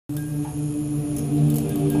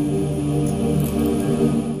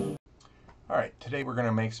Today we're going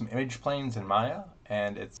to make some image planes in Maya,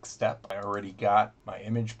 and it's step. I already got my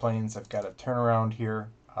image planes. I've got a turnaround here.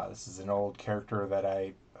 This is an old character that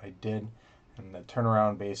I did, and the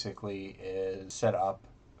turnaround basically is set up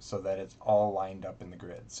so that it's all lined up in the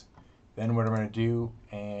grids. Then what I'm going to do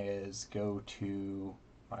is go to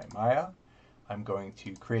my Maya. I'm going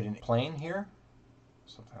to create a plane here,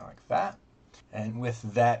 something like that. And with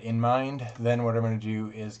that in mind, then what I'm going to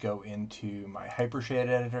do is go into my Hypershade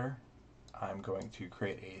editor. I'm going to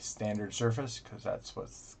create a standard surface because that's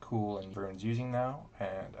what's cool and everyone's using now.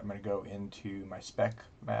 And I'm going to go into my spec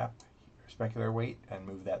map, specular weight, and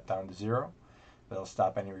move that down to 0. That'll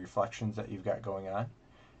stop any reflections that you've got going on.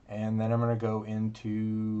 And then I'm going to go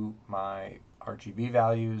into my RGB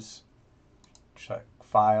values, check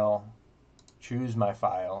file, choose my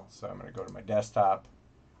file. So I'm going to go to my desktop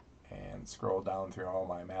and scroll down through all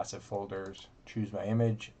my massive folders, choose my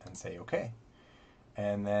image, and say OK.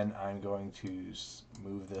 And then I'm going to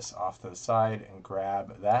move this off to the side and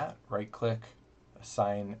grab that, right click,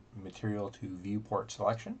 assign material to viewport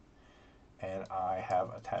selection, and I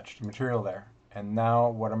have attached material there. And now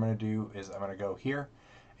what I'm going to do is I'm going to go here,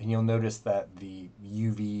 and you'll notice that the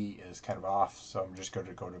UV is kind of off, so I'm just going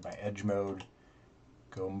to go to my edge mode,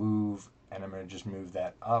 go move, and I'm going to just move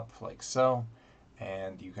that up like so.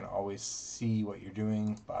 And you can always see what you're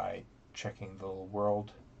doing by checking the little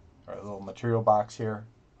world or a little material box here,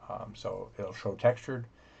 so it'll show textured,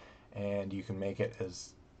 and you can make it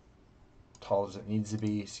as tall as it needs to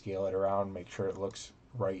be, scale it around, make sure it looks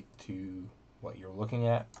right to what you're looking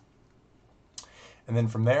at. And then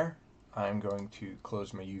from there I'm going to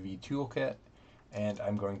close my UV toolkit, and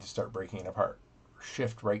I'm going to start breaking it apart.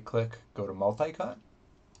 Shift right click, go to multi-cut,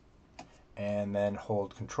 and then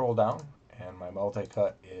hold control down, and my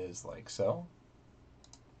multi-cut is like so.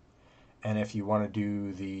 And if you want to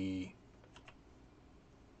do the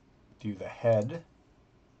head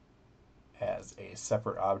as a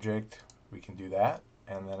separate object, we can do that.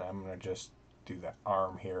 And then I'm going to just do the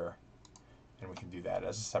arm here, and we can do that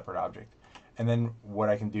as a separate object. And then what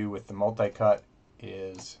I can do with the multi-cut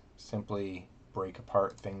is simply break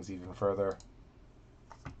apart things even further.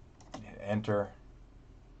 Hit enter.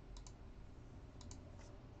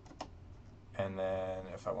 And then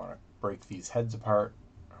if I want to break these heads apart,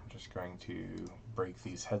 I'm just going to break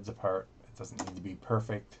these heads apart. It doesn't need to be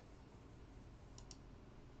perfect.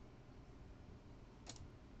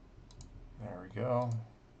 There we go.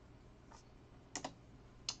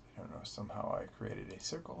 I don't know, somehow I created a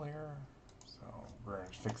circle here. So we're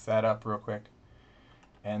going to fix that up real quick.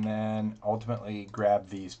 And then ultimately grab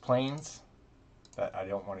these planes that I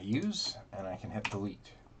don't want to use, and I can hit delete.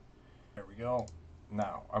 There we go.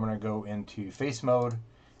 Now I'm going to go into face mode,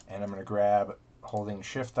 and I'm going to grab, holding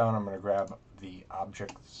shift down, I'm going to grab the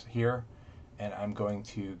objects here, and I'm going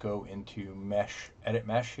to go into mesh, edit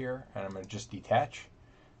mesh here, and I'm going to just detach,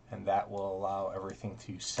 and that will allow everything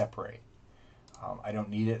to separate. I don't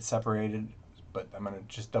need it separated, but I'm going to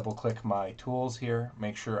just double click my tools here,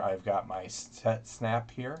 make sure I've got my set snap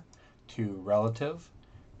here to relative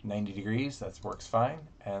 90 degrees, that works fine.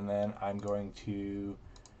 And then I'm going to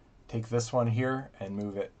take this one here and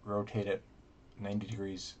move it, rotate it 90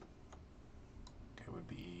 degrees. It would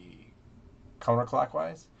be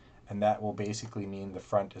counterclockwise, and that will basically mean the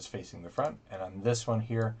front is facing the front. And on this one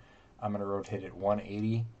here, I'm going to rotate it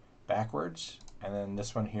 180 backwards, and then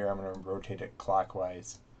this one here I'm going to rotate it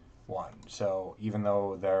clockwise 1. So even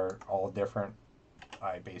though they're all different,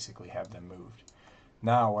 I basically have them moved.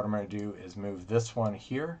 Now what I'm going to do is move this one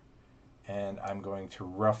here, and I'm going to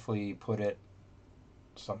roughly put it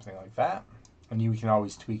something like that, and you can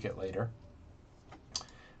always tweak it later.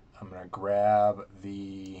 I'm going to grab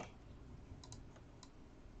the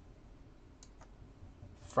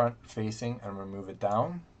front facing, and I'm going to move it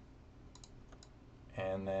down,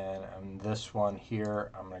 and then on this one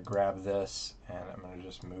here I'm going to grab this and I'm going to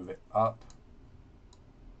just move it up,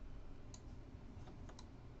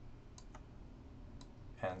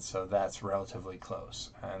 and so that's relatively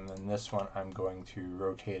close. And then this one I'm going to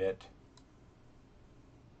rotate it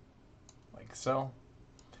like so,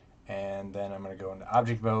 and then I'm going to go into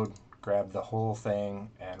object mode, grab the whole thing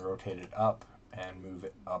and rotate it up and move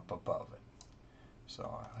it up above it,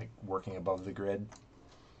 so like working above the grid.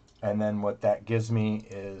 And then what that gives me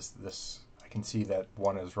is this, I can see that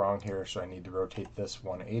one is wrong here, so I need to rotate this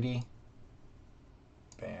 180,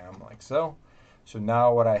 bam, like so. So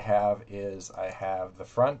now what I have is I have the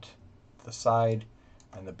front, the side,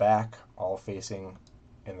 and the back all facing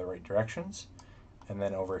in the right directions. And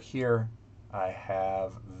then over here I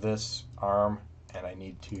have this arm, and I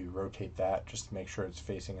need to rotate that just to make sure it's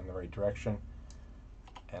facing in the right direction.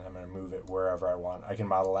 and I'm going to move it wherever I want. I can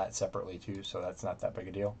model that separately too, so that's not that big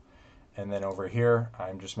a deal. And then over here,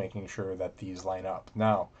 I'm just making sure that these line up.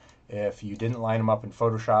 Now, if you didn't line them up in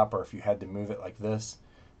Photoshop, or if you had to move it like this,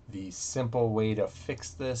 the simple way to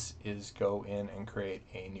fix this is go in and create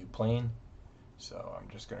a new plane. So I'm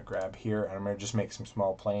just going to grab here, and I'm going to just make some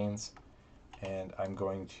small planes, and I'm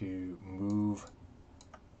going to move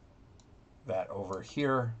that over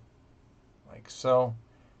here like so.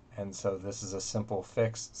 And so this is a simple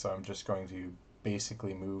fix, so I'm just going to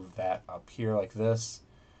basically move that up here like this.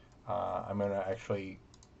 I'm going to actually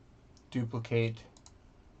duplicate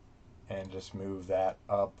and just move that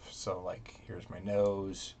up. So like here's my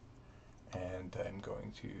nose, and I'm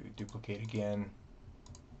going to duplicate again,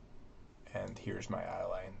 and here's my eye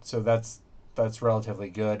line. So that's relatively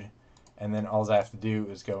good. And then all I have to do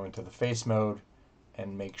is go into the face mode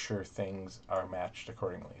and make sure things are matched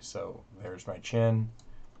accordingly. So there's my chin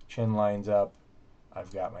lines up.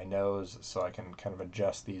 I've got my nose, so I can kind of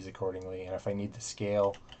adjust these accordingly. And if I need to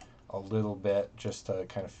scale a little bit just to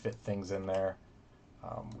kind of fit things in there,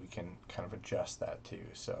 we can kind of adjust that too.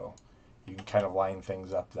 So you can kind of line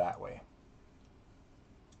things up that way.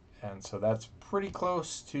 And so that's pretty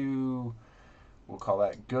close to, we'll call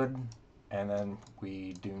that good. And then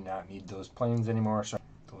we do not need those planes anymore, so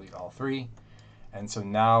delete all three. And so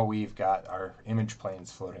now we've got our image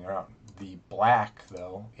planes floating around. The black,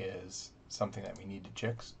 though, is something that we need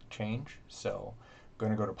to change. So I'm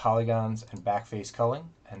going to go to Polygons and Backface Culling,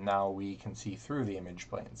 and now we can see through the image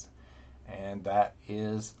planes. And that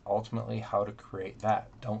is ultimately how to create that.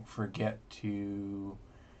 Don't forget to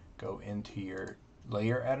go into your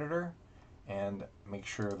layer editor and make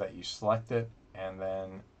sure that you select it, and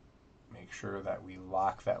then make sure that we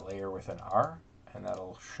lock that layer with an R, and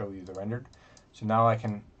that'll show you the rendered. So now I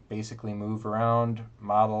can basically move around,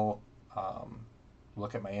 model,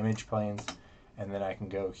 look at my image planes, and then I can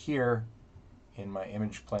go here in my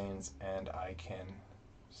image planes and I can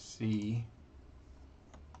see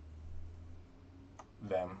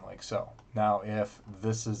them like so. Now if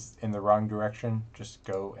this is in the wrong direction, just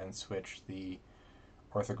go and switch the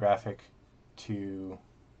orthographic to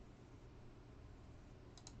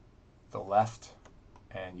the left,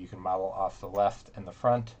 and you can model off the left and the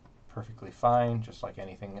front perfectly fine, just like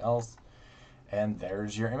anything else. And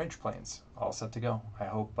there's your image planes all set to go. I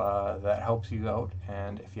hope that helps you out,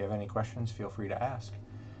 and if you have any questions, feel free to ask.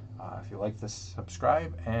 If you like this,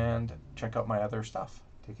 subscribe and check out my other stuff.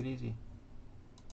 Take it easy.